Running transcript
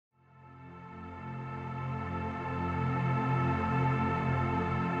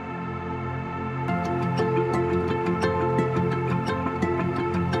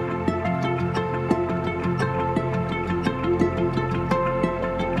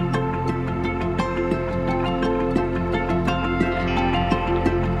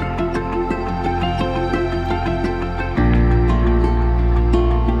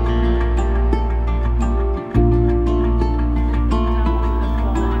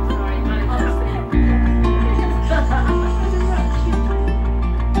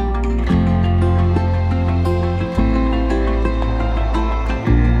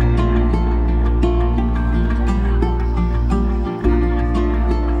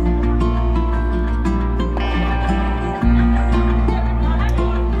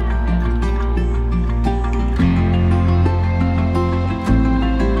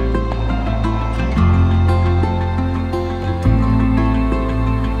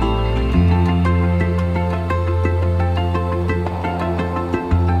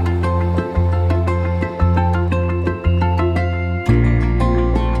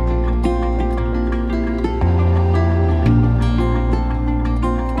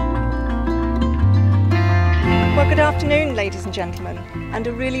Good afternoon, ladies and gentlemen, and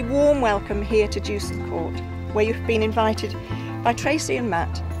a really warm welcome here to Dewsall Court, where you've been invited by Tracy and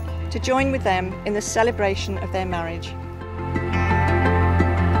Matt to join with them in the celebration of their marriage.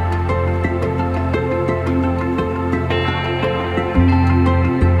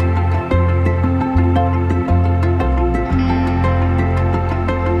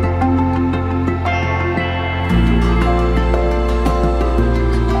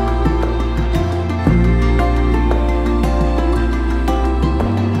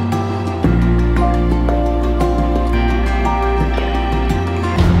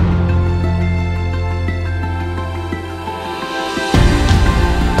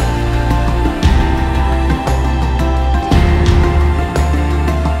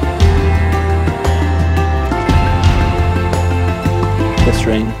 This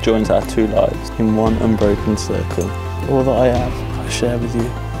ring joins our two lives in one unbroken circle. All that I have, I share with you.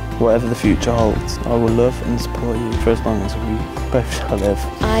 Whatever the future holds, I will love and support you for as long as we both shall live.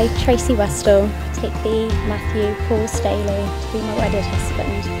 I, Tracy Westall, take thee, Matthew Paul Staley, to be my wedded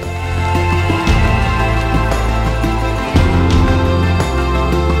husband.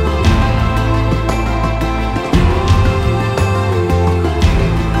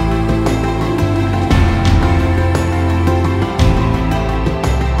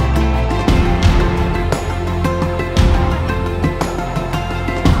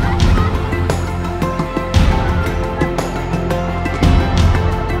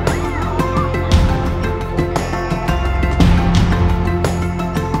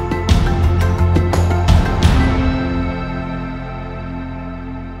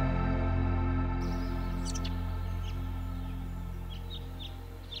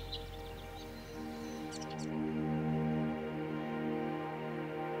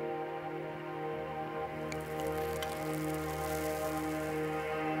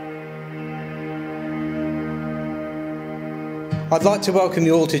 I'd like to welcome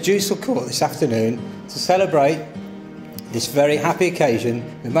you all to Dewsall Court this afternoon to celebrate this very happy occasion,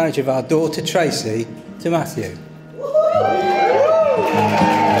 the marriage of our daughter Tracy to Matthew.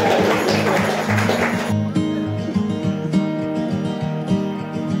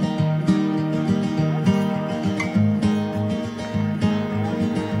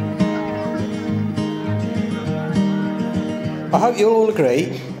 I hope you'll all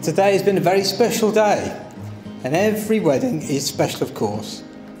agree today has been a very special day. And every wedding is special, of course.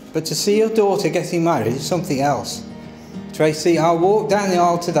 But to see your daughter getting married is something else. Tracy, our walk down the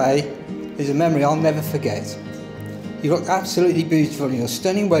aisle today is a memory I'll never forget. You look absolutely beautiful in your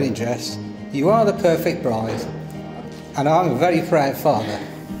stunning wedding dress. You are the perfect bride. And I'm a very proud father.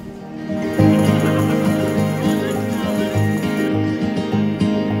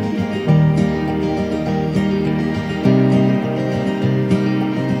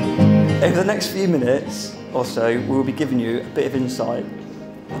 Over the next few minutes or so, we will be giving you a bit of insight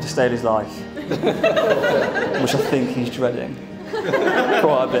into Staley's life, which I think he's dreading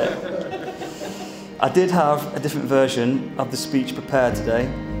quite a bit. I did have a different version of the speech prepared today,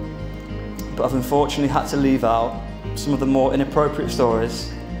 but I've unfortunately had to leave out some of the more inappropriate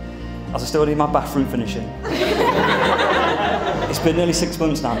stories, as I still need my bathroom finishing. It's been nearly 6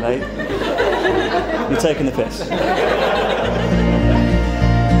 months now, mate. You're taking the piss.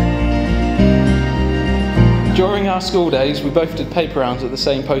 During our school days, we both did paper rounds at the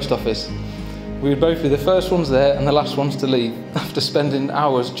same post office. We would both be the first ones there and the last ones to leave, after spending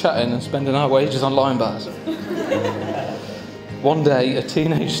hours chatting and spending our wages on line bars. One day, a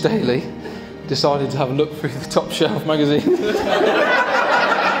teenage Staley decided to have a look through the top shelf magazine.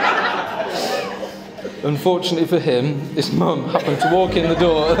 Unfortunately for him, his mum happened to walk in the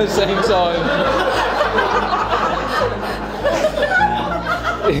door at the same time.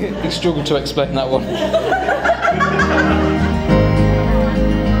 He struggled to explain that one.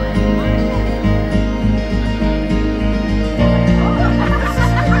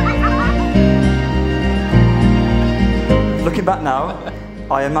 Looking back now,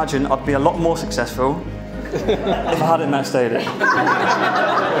 I imagine I'd be a lot more successful if I hadn't met Staley.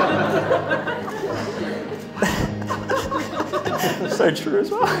 So true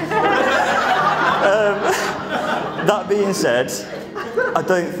as well. That being said, I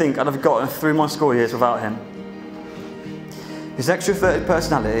don't think I'd have gotten through my school years without him. His extroverted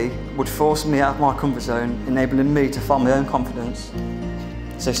personality would force me out of my comfort zone, enabling me to find my own confidence.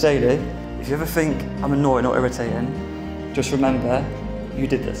 So Staley, if you ever think I'm annoying or irritating, just remember, you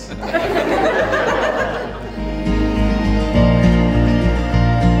did this.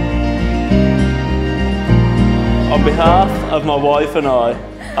 On behalf of my wife and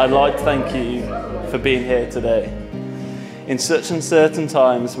I'd like to thank you for being here today. In such uncertain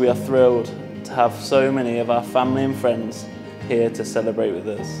times, we are thrilled to to have so many of our family and friends here to celebrate with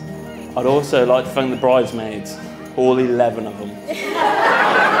us. I'd also like to thank the bridesmaids, all 11 of them.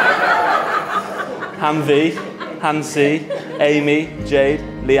 Han V, Han C, Amy, Jade,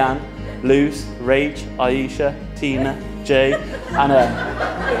 Leanne, Luz, Rach, Aisha, Tina, Jay, Anna.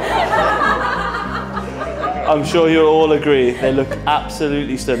 I'm sure you'll all agree they look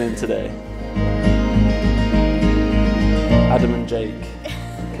absolutely stunning today. Adam and Jake.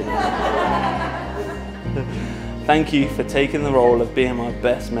 Thank you for taking the role of being my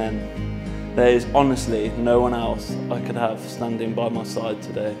best men. There is honestly no one else I could have standing by my side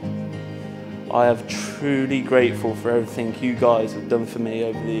today. I am truly grateful for everything you guys have done for me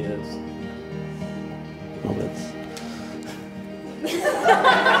over the years.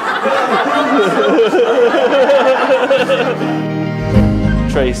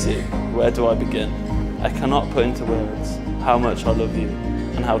 Tracy, where do I begin? I cannot put into words how much I love you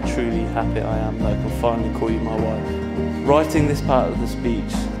and how truly happy I am that I can finally call you my wife. Writing this part of the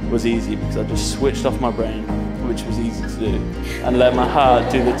speech was easy because I just switched off my brain, which was easy to do, and let my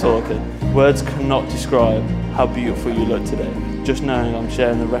heart do the talking. Words cannot describe how beautiful you look today. Just knowing I'm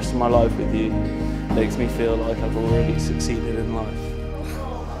sharing the rest of my life with you makes me feel like I've already succeeded in life.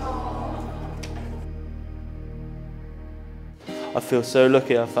 I feel so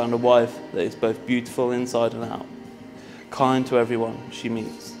lucky I found a wife that is both beautiful inside and out, kind to everyone she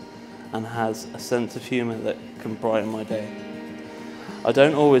meets, and has a sense of humour that can brighten my day. I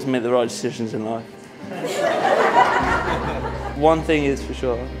don't always make the right decisions in life. One thing is for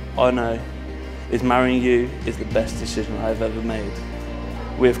sure, I know, is marrying you is the best decision I've ever made.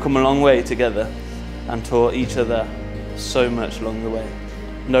 We have come a long way together and taught each other so much along the way.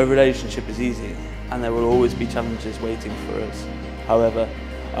 No relationship is easy, and there will always be challenges waiting for us. However,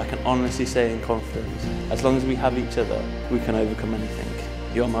 I can honestly say in confidence, as long as we have each other, we can overcome anything.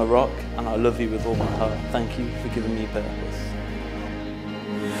 You're my rock, and I love you with all my heart. Thank you for giving me purpose.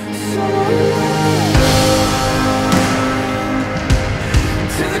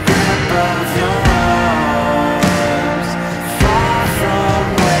 To the grip of your